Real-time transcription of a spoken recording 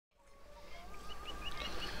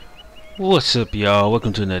What's up, y'all?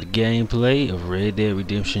 Welcome to another gameplay of Red Dead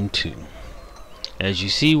Redemption 2. As you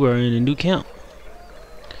see, we're in a new camp.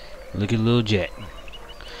 Look at little Jack.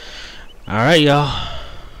 Alright, y'all.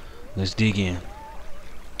 Let's dig in.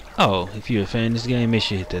 Oh, if you're a fan of this game, make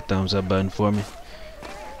sure you hit that thumbs up button for me.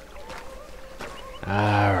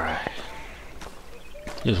 Alright.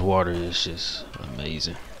 This water is just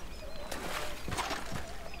amazing.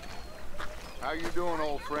 How you doing,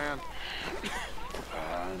 old friend?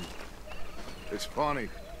 It's funny,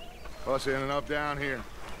 us ending up down here.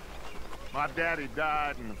 My daddy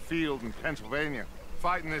died in the field in Pennsylvania,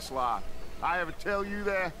 fighting this lot. I ever tell you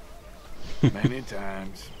that? Many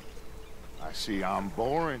times. I see I'm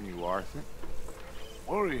boring you, Arthur.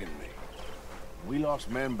 Worrying me. We lost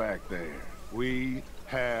men back there. We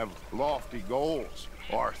have lofty goals,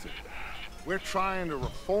 Arthur. We're trying to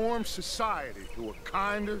reform society to a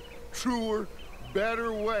kinder, truer,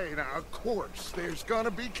 better way. Now, of course, there's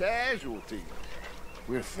gonna be casualties.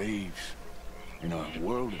 We're thieves in a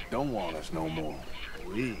world that don't want us no more.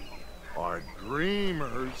 We are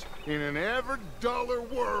dreamers in an ever duller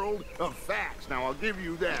world of facts. Now, I'll give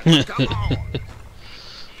you that. Come on.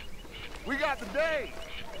 We got the day.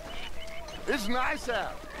 It's nice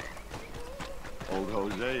out. Old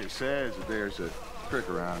Hosea says that there's a creek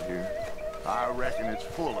around here. I reckon it's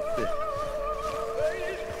full of fish.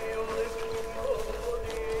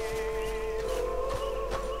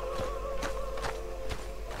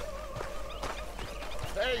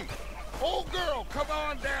 Hey, old girl, come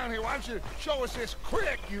on down here. Why don't you show us this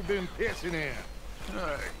creek you've been pissing in?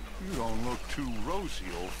 Hey, you don't look too rosy,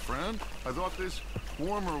 old friend. I thought this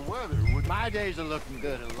warmer weather would... My days are looking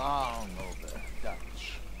good along over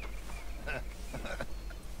Dutch.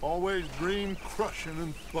 Always dream crushing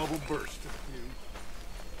and bubble bursting.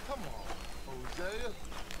 Come on, Hosea.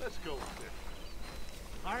 Let's go with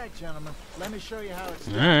it. All right, gentlemen. Let me show you how it's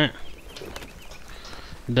done. Alright.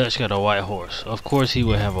 Dutch got a white horse. Of course he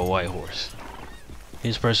would have a white horse.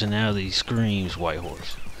 His personality screams white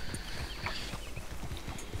horse.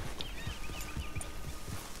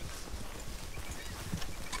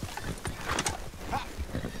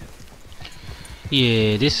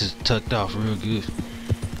 Yeah, this is tucked off real good.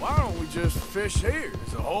 Why don't we just fish here?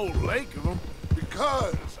 There's a whole lake of them.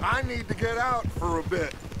 Because I need to get out for a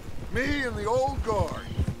bit. Me and the old guard.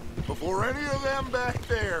 Before any of them back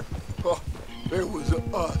there, oh, there was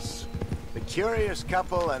us. The curious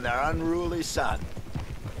couple and their unruly son.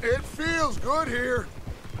 It feels good here.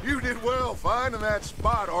 You did well finding that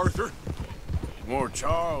spot, Arthur. More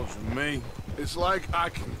Charles than me. It's like I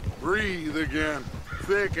can breathe again.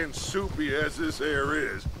 Thick and soupy as this air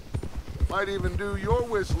is. Might even do your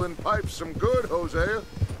whistling pipes some good, Hosea.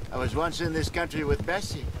 I was once in this country with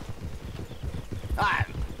Bessie.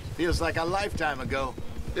 Feels like a lifetime ago.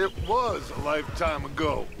 It was a lifetime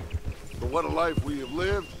ago. But what a life we have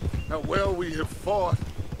lived. How well we have fought.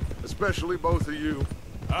 Especially both of you.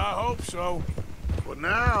 I hope so. But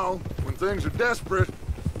now, when things are desperate,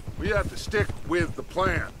 we have to stick with the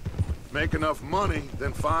plan. Make enough money,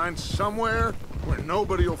 then find somewhere where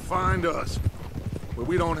nobody will find us. Where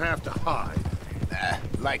we don't have to hide.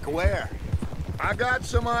 Like where? I got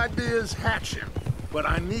some ideas hatching, but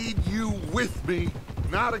I need you with me,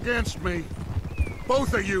 not against me.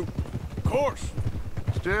 Both of you. Of course.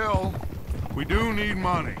 Still, we do need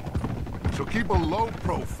money. So keep a low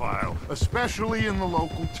profile, especially in the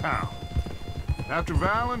local town. After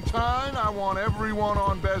Valentine, I want everyone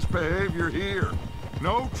on best behavior here.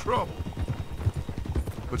 No trouble.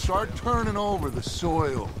 But start turning over the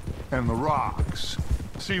soil and the rocks.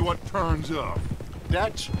 See what turns up.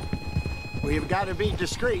 Dutch, we've got to be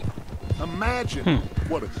discreet. Imagine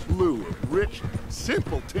what a slew of rich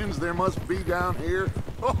simpletons there must be down here.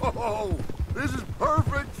 Oh, this is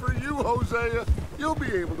perfect for you, Hosea. You'll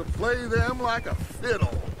be able to play them like a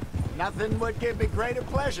fiddle. Nothing would give me greater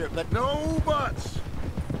pleasure, but... No buts.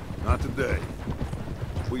 Not today.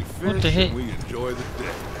 We What the fish heck? and we enjoy the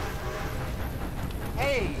day.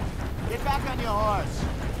 Hey, get back on your horse.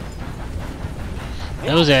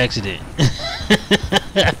 That was an accident.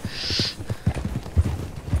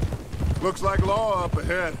 Looks like law up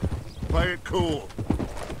ahead. Play it cool.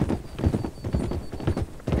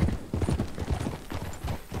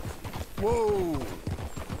 Whoa.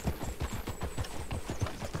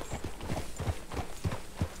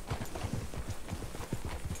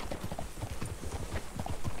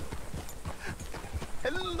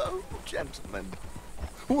 Hello, gentlemen.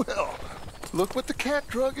 Well, look what the cat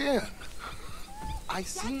drug in. I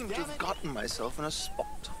seem to have gotten myself in a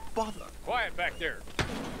spot of bother. Quiet back there.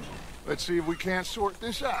 Let's see if we can't sort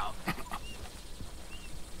this out.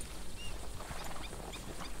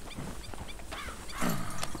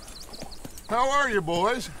 How are you,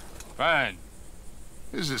 boys? Fine.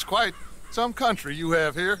 This is quite some country you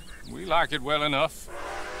have here. We like it well enough.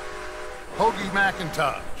 Hoagie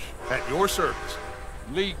McIntosh, at your service.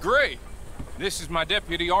 Lee Gray. This is my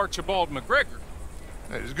deputy Archibald McGregor.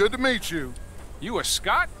 It is good to meet you. You a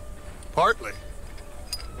Scot? Partly.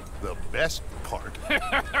 The best part.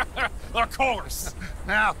 Of course.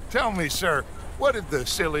 Now, tell me, sir, what did the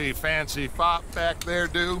silly, fancy fop back there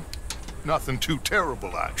do? Nothing too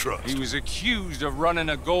terrible, I trust. He was accused of running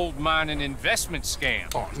a gold mining investment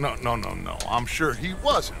scam. Oh, no. I'm sure he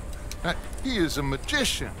wasn't. He is a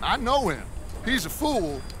magician. I know him. He's a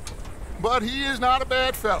fool, but he is not a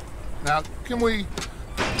bad fellow. Now, can we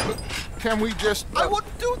just... I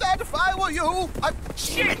wouldn't do that if I were you.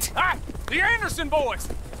 Shit! The Anderson boys!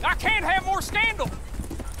 I can't have more scandal!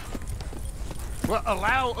 Well,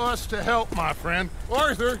 allow us to help, my friend.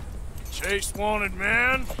 Arthur, Chase wanted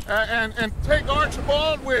man. and take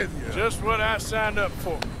Archibald with you. Just what I signed up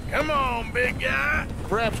for. Come on, big guy.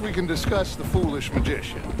 Perhaps we can discuss the foolish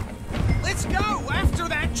magician. Let's go after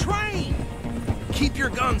that train. Keep your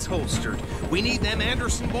guns holstered. We need them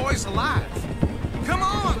Anderson boys alive. Come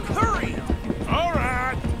on, hurry. All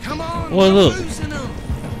right. Come on, Well, we're look. losing them.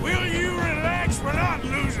 Will you relax? We're not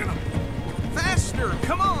losing them. Faster,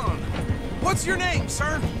 come on. What's your name,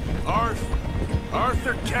 sir?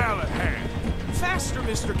 Arthur Callahan. Faster,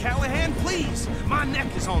 Mr. Callahan, please. My neck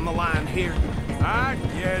is on the line here. I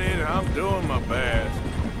get it. I'm doing my best.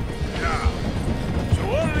 Yeah. So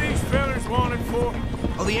what are these fellas wanted for?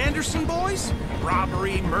 Oh, the Anderson boys?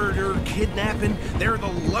 Robbery, murder, kidnapping. They're the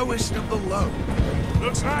lowest of the low.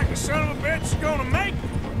 Looks like the son of a bitch is gonna make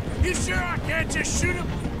it. You sure I can't just shoot him?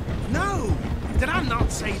 No. Did I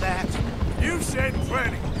not say that? You've said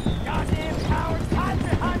plenty. Goddamn cowards, hide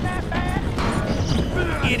behind that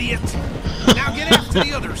man! Idiot. Now get after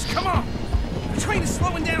the others. Come on. The train is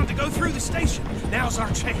slowing down to go through the station. Now's our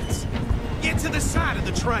chance. Get to the side of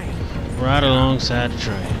the train. Right alongside the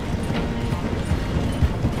train.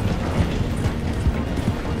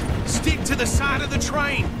 Stick to the side of the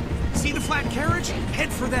train. See the flat carriage?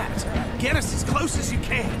 Head for that. Get us as close as you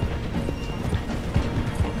can.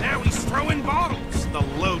 Now he's throwing bottles, the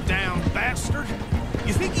low-down bastard.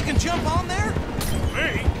 You think you can jump on there?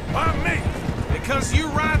 Me? Why me? Because you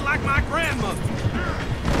ride like my grandmother.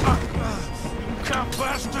 Cop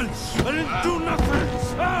bastard! I didn't do nothing!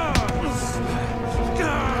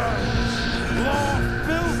 Law,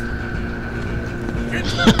 Bill!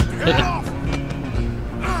 Get off!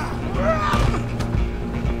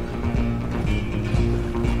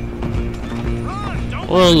 Run, don't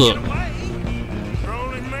Well, let look. him get away. You're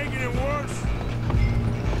only making it worse.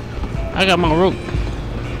 I got my rope.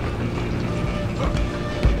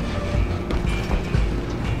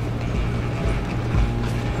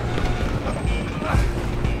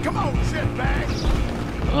 Come on, shitbag.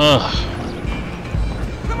 Ugh.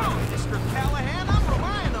 Come on, Mr. Callahan, I'm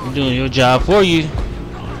relying on I'm doing your job for you.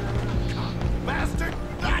 Bastard.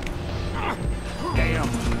 Damn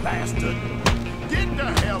bastard. Get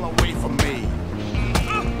the hell away from me.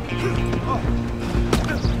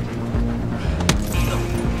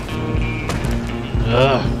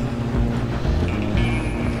 Ugh.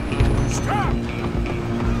 Stop!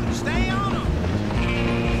 Stay on him.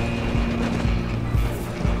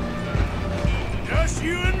 Just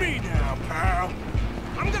you and me now, pal.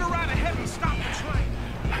 I'm gonna ride ahead and stop the train.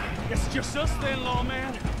 It's just us then,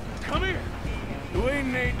 lawman. Come here. Do we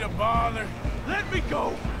need to bother? Let me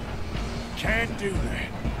go. Can't do that.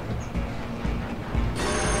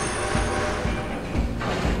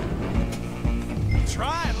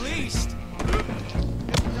 Try at least.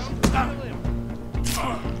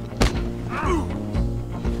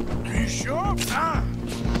 Are you sure?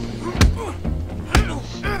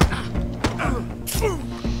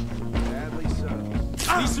 Sadly so.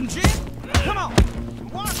 Need some gin? Come on.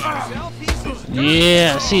 Watch yourself. He's as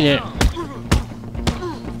Yeah, I see that.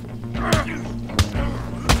 dirty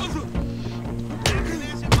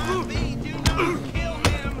as it might be. Do not kill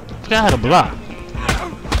him. Forgot how to block.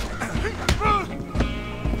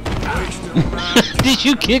 Did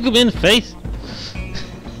you kick him in the face?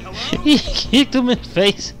 You kicked him in the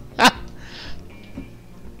face.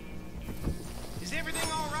 Is everything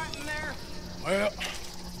all right in there? Well,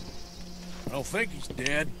 I don't think he's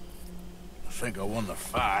dead. I think I won the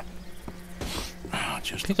fight.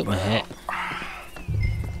 Just Pick up my hat.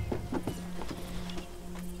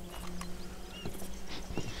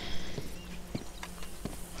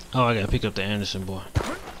 Oh, I gotta pick up the Anderson boy.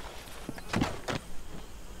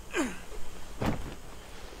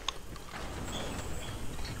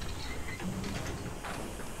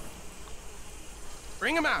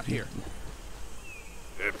 Bring him out here.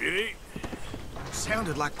 Deputy,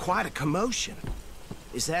 Sounded like quite a commotion.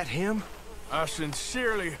 Is that him? I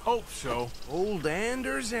sincerely hope so. Old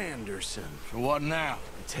Anders Anderson. So what now?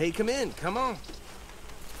 Take him in, come on.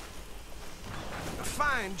 A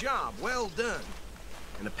fine job, well done.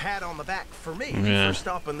 And a pat on the back for me for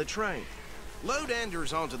stopping the train. Load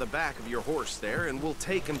Anders onto the back of your horse there, and we'll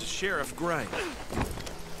take him to Sheriff Gray.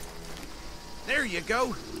 There you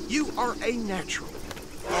go. You are a natural.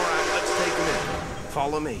 All right, let's take him in.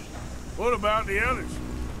 Follow me. What about the others?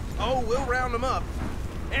 Oh, we'll round them up.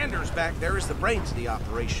 Anders back there is the brains of the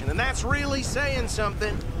operation, and that's really saying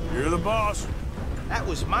something. You're the boss. That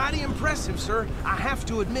was mighty impressive, sir. I have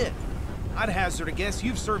to admit. I'd hazard a guess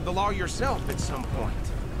you've served the law yourself at some point.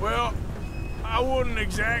 Well, I wouldn't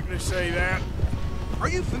exactly say that. Are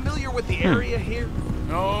you familiar with the area here?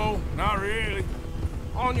 No, not really.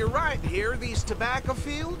 On your right here, these tobacco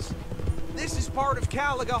fields? This is part of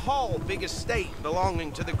Caliga Hall, big estate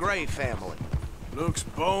belonging to the Gray family. Looks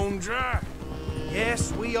bone dry.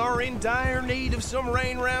 Yes, we are in dire need of some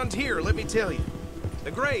rain round here, let me tell you.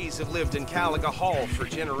 The Grays have lived in Caliga Hall for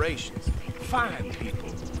generations. Fine people.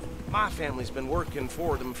 My family's been working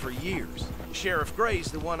for them for years. Sheriff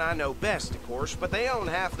Gray's the one I know best, of course, but they own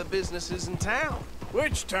half the businesses in town.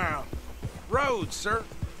 Which town? Rhodes, sir.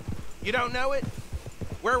 You don't know it?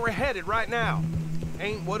 Where we're headed right now.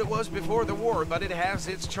 Ain't what it was before the war, but it has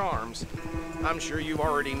its charms. I'm sure you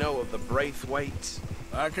already know of the Braithwaites.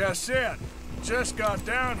 Like I said, just got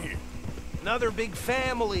down here. Another big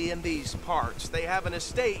family in these parts. They have an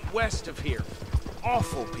estate west of here.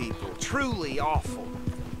 Awful people, truly awful.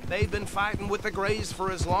 They've been fighting with the Grays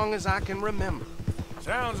for as long as I can remember.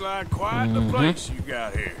 Sounds like quite the place you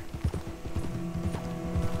got here.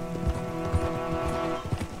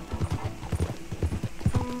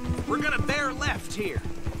 We're gonna bear left here.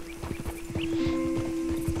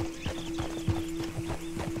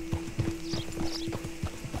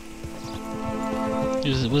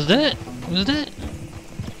 Was that?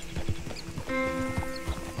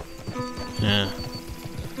 Yeah.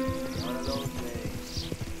 One of those days.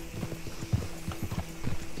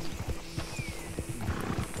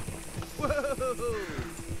 Whoa!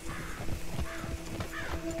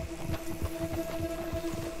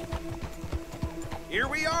 Here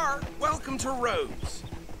we are. Welcome to Rhodes.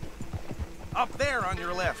 Up there on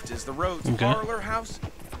your left is the Rhodes Parlor House.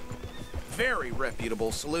 Very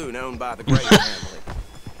reputable saloon owned by the Gray family.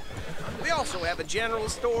 We also have a general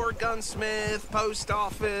store, gunsmith, post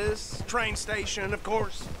office, train station, of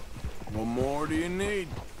course. What more do you need?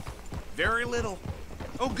 Very little.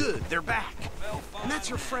 Oh, good, they're back. And that's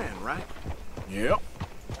your friend, right? Yep.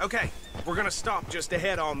 Okay, we're gonna stop just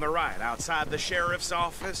ahead on the right, outside the sheriff's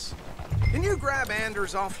office. Can you grab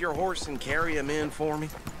Anders off your horse and carry him in for me?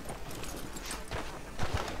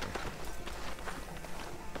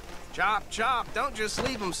 Chop, chop, don't just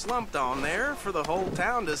leave him slumped on there for the whole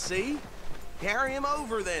town to see. Carry him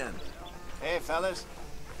over, then. Hey, fellas.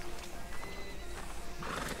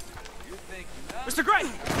 Mr. Gray!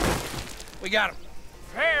 We got him.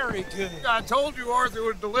 Very good. I told you Arthur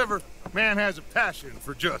would deliver. Man has a passion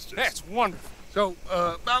for justice. That's wonderful. So,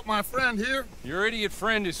 about my friend here? Your idiot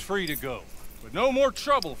friend is free to go. But no more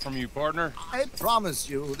trouble from you, partner. I promise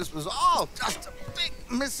you, this was all just a big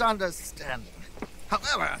misunderstanding.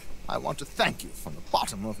 However, I want to thank you from the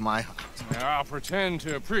bottom of my heart. Now, I'll pretend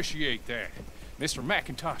to appreciate that. Mr.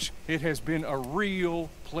 McIntosh, it has been a real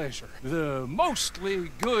pleasure. The mostly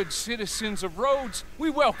good citizens of Rhodes, we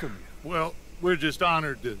welcome you. Well, we're just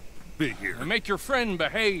honored to be here. And make your friend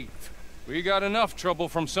behave. We got enough trouble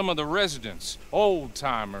from some of the residents,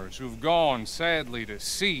 old-timers who've gone, sadly, to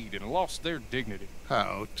seed and lost their dignity.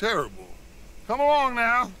 How terrible. Come along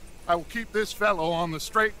now. I will keep this fellow on the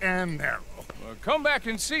straight and narrow. Well, come back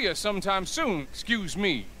and see us sometime soon. Excuse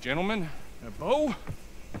me, gentlemen. Bo,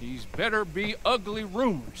 these better be ugly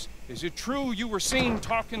rumors. Is it true you were seen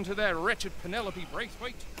talking to that wretched Penelope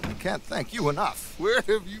Braithwaite? I can't thank you enough. Where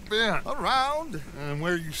have you been? Around. And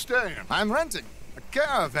where are you staying? I'm renting a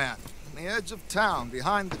caravan on the edge of town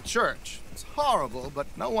behind the church. It's horrible, but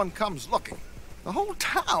no one comes looking. The whole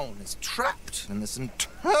town is trapped in this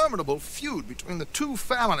interminable feud between the two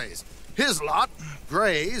families. His lot,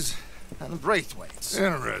 Gray's, and the Braithwaites.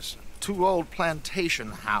 Interesting. Two old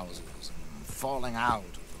plantation houses, and falling out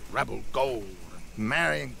of rebel gold, and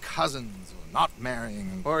marrying cousins or not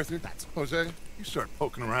marrying. Arthur, Jose, you start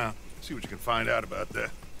poking around. See what you can find out about that.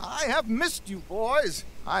 I have missed you, boys.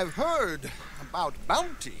 I've heard about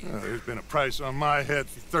bounty. There's been a price on my head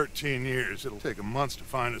for 13 years. It'll take a month to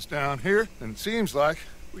find us down here, and it seems like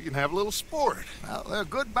We can have a little sport. Well, they're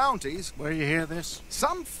good bounties. Where you hear this?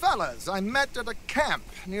 Some fellas I met at a camp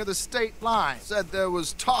near the state line said there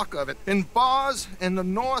was talk of it in bars in the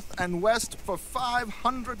north and west for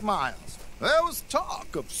 500 miles. There was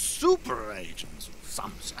talk of super agents.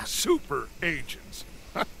 Some Super agents.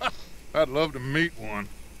 I'd love to meet one.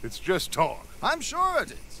 It's just talk. I'm sure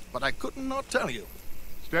it is, but I couldn't not tell you.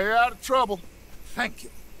 Stay out of trouble. Thank you,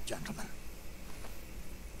 gentlemen.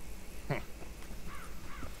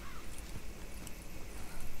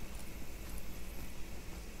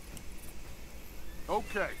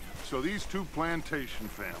 Okay, so these two plantation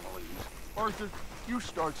families. Arthur, you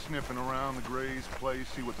start sniffing around the Gray's place,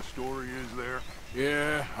 see what the story is there.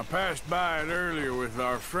 Yeah, I passed by it earlier with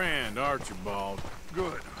our friend, Archibald.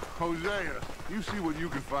 Good. Hosea, you see what you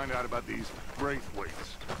can find out about these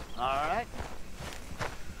Braithwaites. All right.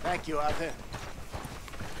 Thank you, Arthur.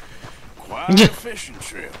 Quite a fishing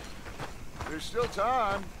trip. There's still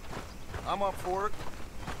time. I'm up for it.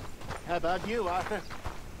 How about you, Arthur?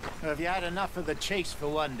 Or have you had enough of the chase for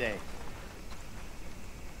one day?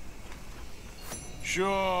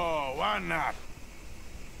 Sure, why not?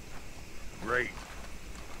 Great.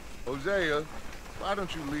 Hosea, why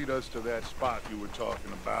don't you lead us to that spot you were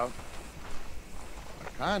talking about? I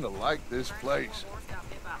kind of like this place.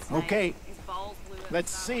 Okay.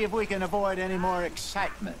 Let's see if we can avoid any more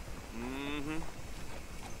excitement. Mm-hmm.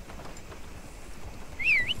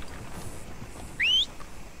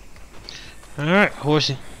 All right,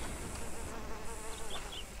 horsey.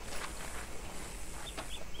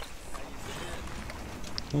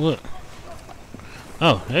 What?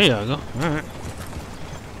 Oh, there y'all go. All right.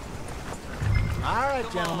 All right,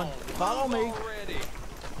 gentlemen. Follow me.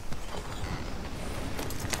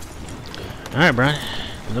 All right, Brian.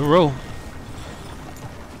 Let's roll.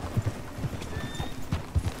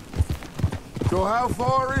 So how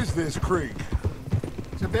far is this creek?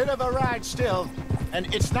 It's a bit of a ride still,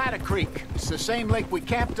 and it's not a creek. It's the same lake we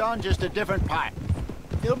camped on, just a different pipe.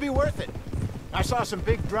 It'll be worth it. I saw some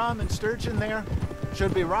big drum and sturgeon there.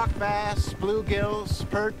 Should be rock bass, bluegills,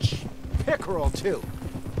 perch, pickerel too.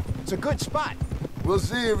 It's a good spot. We'll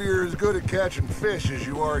see if you're as good at catching fish as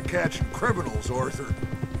you are at catching criminals, Arthur.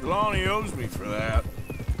 Trelawney owes me for that.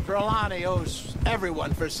 Trelawney owes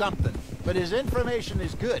everyone for something, but his information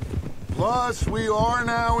is good. Plus, we are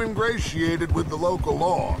now ingratiated with the local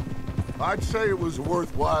law. I'd say it was a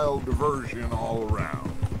worthwhile diversion all around.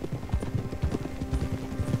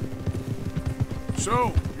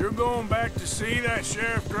 So, you're going back to see that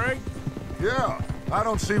Sheriff Gray? Yeah, I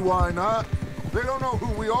don't see why not. They don't know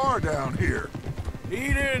who we are down here.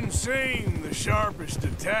 He didn't seem the sharpest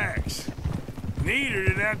attacks. Neither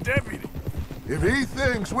did that deputy. If he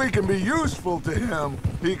thinks we can be useful to him,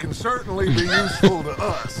 he can certainly be useful to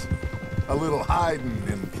us. A little hiding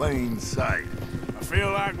in plain sight. I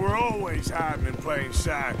feel like we're always hiding in plain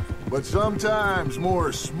sight. But sometimes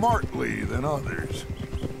more smartly than others.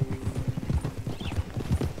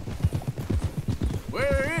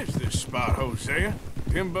 Where is this spot, Hosea?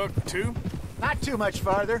 Timbuktu? Not too much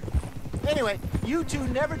farther. Anyway, you two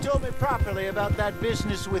never told me properly about that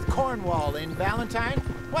business with Cornwall in Valentine.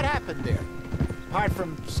 What happened there? Apart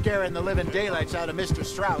from scaring the living daylights out of Mr.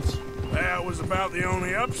 Strauss. That was about the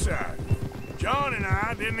only upside. John and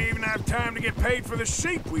I didn't even have time to get paid for the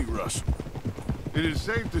sheep we rustled. It is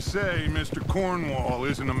safe to say Mr. Cornwall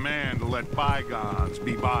isn't a man to let bygones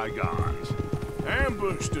be bygones.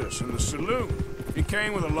 Ambushed us in the saloon. He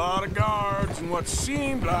came with a lot of guards and what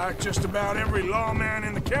seemed like just about every lawman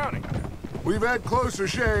in the county. We've had closer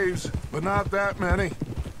shaves, but not that many.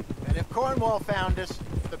 And if Cornwall found us,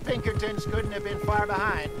 the Pinkertons couldn't have been far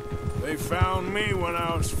behind. They found me when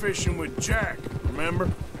I was fishing with Jack,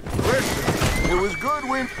 remember? Listen, it was good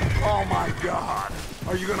when... Oh my God!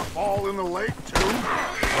 Are you gonna fall in the lake too?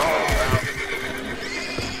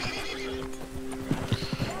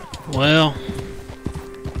 Well.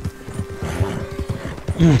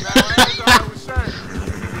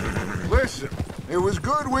 Listen, it was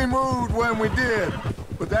good we moved when we did,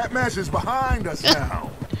 but that mess is behind us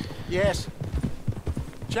now. Yes.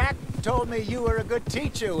 Jack told me you were a good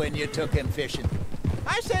teacher when you took him fishing.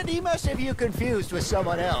 I said he must have you confused with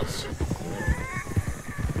someone else.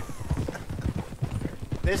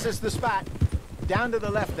 This is the spot. Down to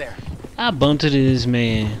the left there. I bumped into this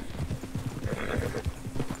man.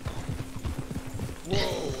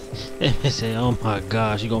 I said, oh my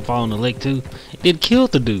gosh, you gonna fall in the lake too? It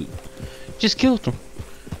killed the dude. Just killed him.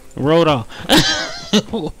 Rode off.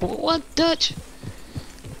 What, Dutch?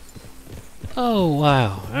 Oh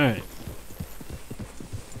wow, alright.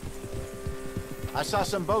 I saw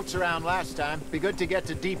some boats around last time. Be good to get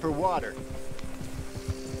to deeper water.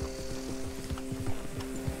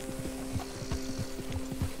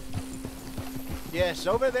 Yes,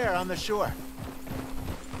 over there on the shore.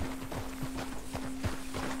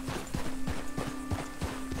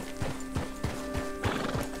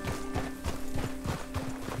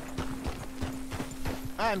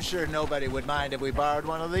 I'm sure nobody would mind if we borrowed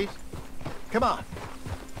one of these. Come on.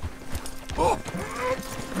 Oh.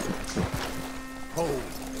 Oh.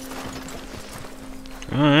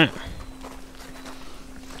 All right.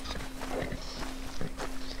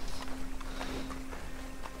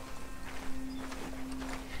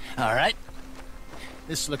 All right.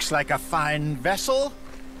 This looks like a fine vessel.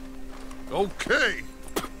 Okay.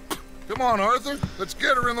 Come on, Arthur. Let's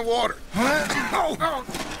get her in the water. Oh.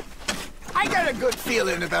 I got a good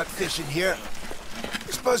feeling about fishing here.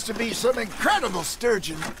 It's supposed to be some incredible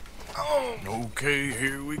sturgeon. Oh. Okay,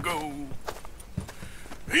 here we go.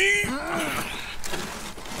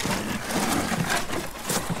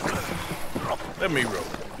 Let me row.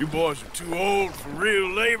 You boys are too old for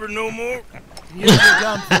real labor no more. You're too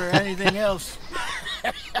dumb for anything else.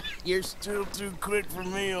 You're still too quick for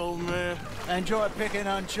me, old man. I enjoy picking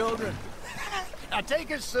on children. Now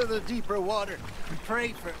take us to the deeper water and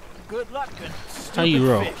pray for good luck and How you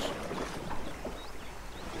stupid roll? fish.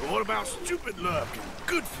 But what about stupid luck and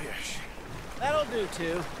good fish? That'll do,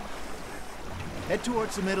 too. Head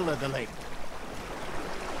towards the middle of the lake.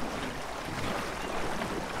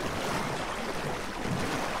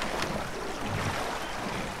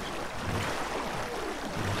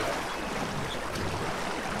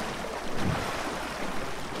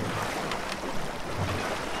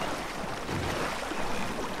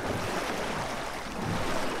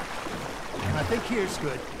 I think here's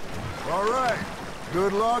good. All right.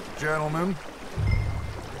 Good luck, gentlemen.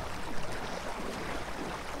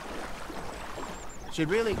 Should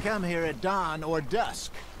really come here at dawn or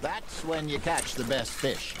dusk. That's when you catch the best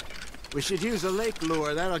fish. We should use a lake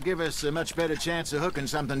lure. That'll give us a much better chance of hooking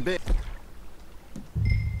something big.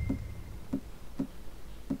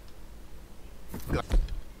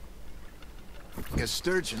 A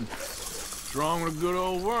sturgeon. What's wrong with a good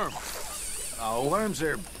old worm? Oh, worms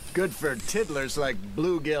are good for tiddlers like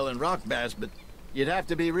bluegill and rock bass, but you'd have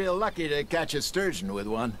to be real lucky to catch a sturgeon with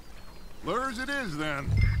one. Lures it is, then.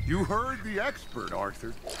 You heard the expert,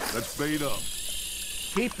 Arthur. Let's bait up.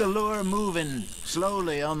 Keep the lure moving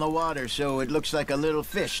slowly on the water so it looks like a little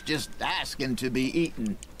fish just asking to be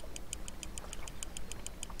eaten.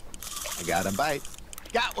 I got a bite.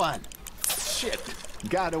 Got one. Shit.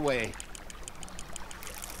 Got away.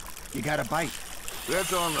 You got a bite.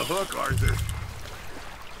 That's on the hook, Arthur.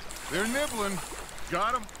 They're nibbling.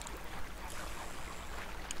 Got 'em.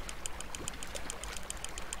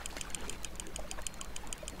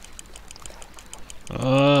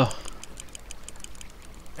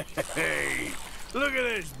 Hey, look at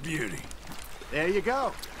this beauty. There you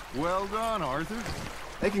go. Well done, Arthur.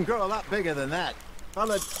 They can grow a lot bigger than that.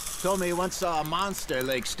 Fella told me he once saw a monster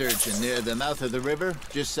lake sturgeon near the mouth of the river,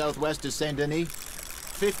 just southwest of Saint Denis.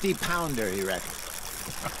 50-pounder, he reckoned.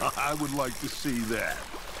 I would like to see that.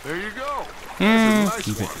 There you go. That's a nice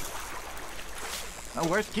keep it. one. Oh,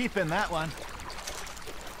 worth keeping, that one.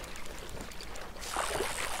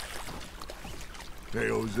 Hey,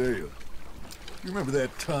 Hosea. You remember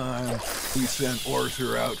that time we sent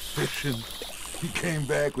Arthur out fishing? He came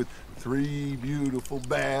back with 3 beautiful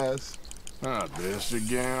bass. Not this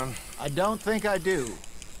again. I don't think I do.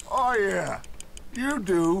 Oh, yeah. You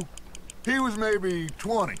do. He was maybe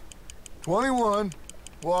 20. 21.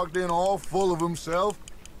 Walked in all full of himself.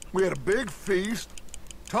 We had a big feast.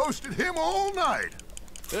 Toasted him all night.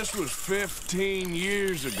 This was 15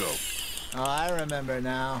 years ago. Oh, I remember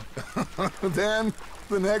now. Then,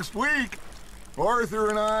 the next week, Arthur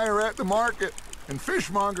and I are at the market, and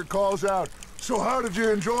Fishmonger calls out, "So how did you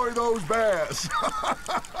enjoy those bass?"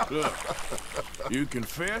 Look, you can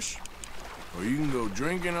fish, or you can go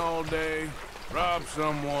drinking all day, rob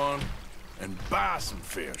someone, and buy some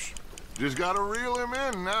fish. Just gotta reel him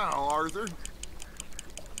in now, Arthur.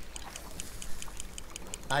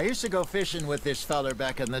 I used to go fishing with this feller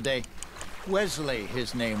back in the day. Wesley,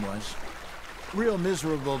 his name was. Real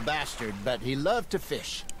miserable bastard, but he loved to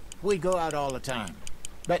fish. We'd go out all the time.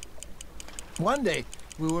 But one day,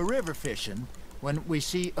 we were river fishing when we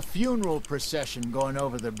see a funeral procession going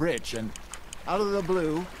over the bridge, and out of the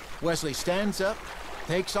blue, Wesley stands up,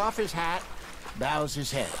 takes off his hat, bows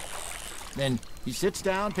his head. Then he sits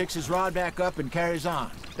down, picks his rod back up, and carries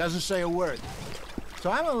on. Doesn't say a word. So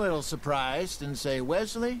I'm a little surprised and say,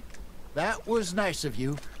 "Wesley, that was nice of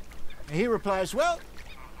you." And he replies, "Well,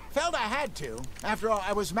 felt I had to. After all,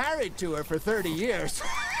 I was married to her for 30 years.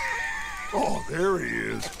 Oh, there he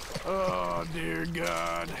is. Oh, dear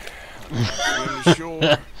God. I'm not really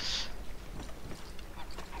sure.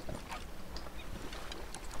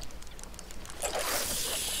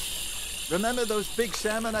 Remember those big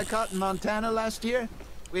salmon I caught in Montana last year?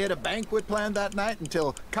 We had a banquet planned that night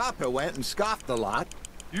until Copper went and scoffed the lot.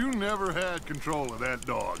 You never had control of that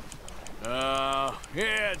dog. He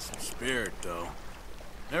had some spirit, though.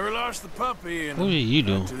 Never lost the puppy and What are you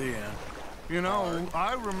doing? to the end. You know,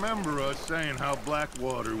 I remember us saying how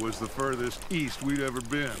Blackwater was the furthest east we'd ever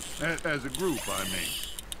been. As a group, I mean.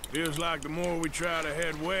 Feels like the more we try to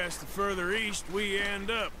head west, the further east we end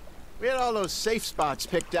up. We had all those safe spots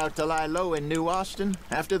picked out to lie low in New Austin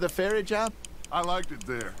after the ferry job. I liked it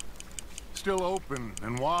there. Still open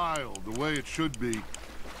and wild, the way it should be.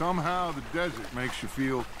 Somehow the desert makes you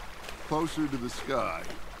feel closer to the sky.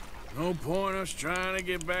 No point us trying to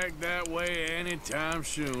get back that way anytime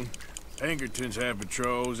soon. Pinkertons had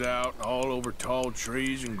patrols out all over tall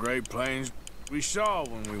trees and Great Plains. We saw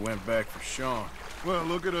when we went back for Sean. Well,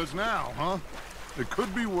 look at us now, huh? It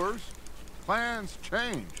could be worse. Plans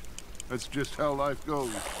change. That's just how life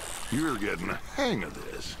goes. You're getting the hang of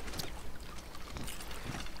this.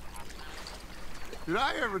 Did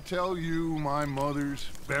I ever tell you my mother's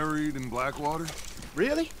buried in Blackwater?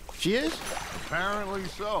 Really? She is? Apparently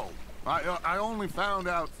so. I only found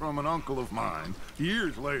out from an uncle of mine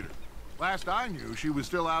years later. Last I knew, she was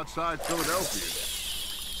still outside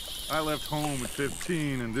Philadelphia. I left home at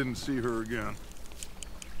 15 and didn't see her again.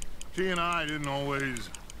 She and I didn't always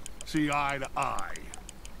see eye to eye.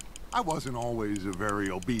 I wasn't always a very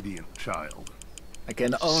obedient child. I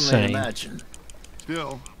can only Same. imagine.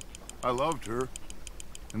 Still, I loved her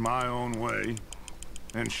in my own way,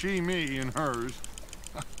 and she me in hers.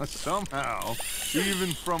 Somehow,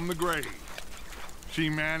 even from the grave, she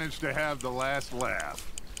managed to have the last laugh.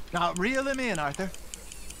 Now, reel him in, Arthur.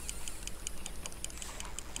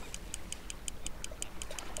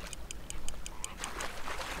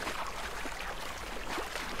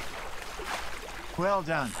 Well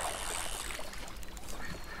done.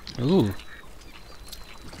 Ooh.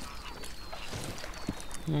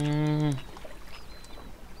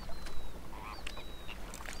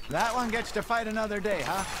 That one gets to fight another day,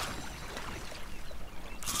 huh?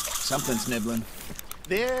 Something's nibbling.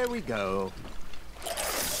 There we go.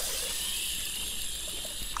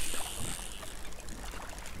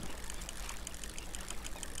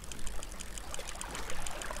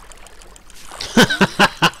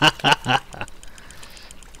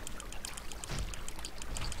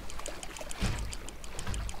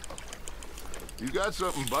 You got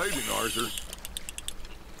something biting, Arthur.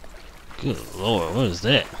 Good Lord, what is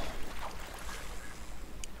that?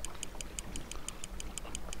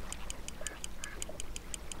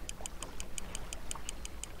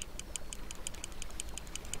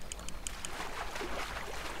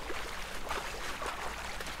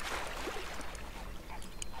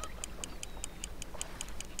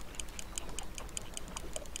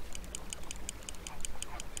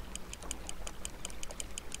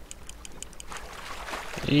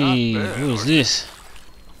 Hey, who is this?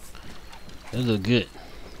 That look good.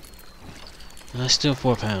 That's still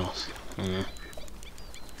 4 pounds.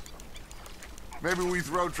 Maybe we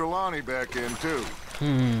throw Trelawney back in, too.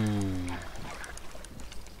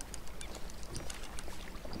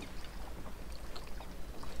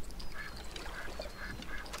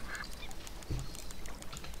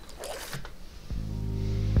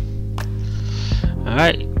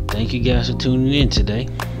 Alright, thank you guys for tuning in today.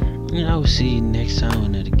 And I will see you next time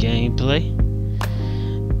on another gameplay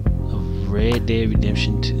of Red Dead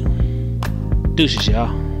Redemption 2. Deuces,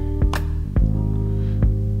 y'all.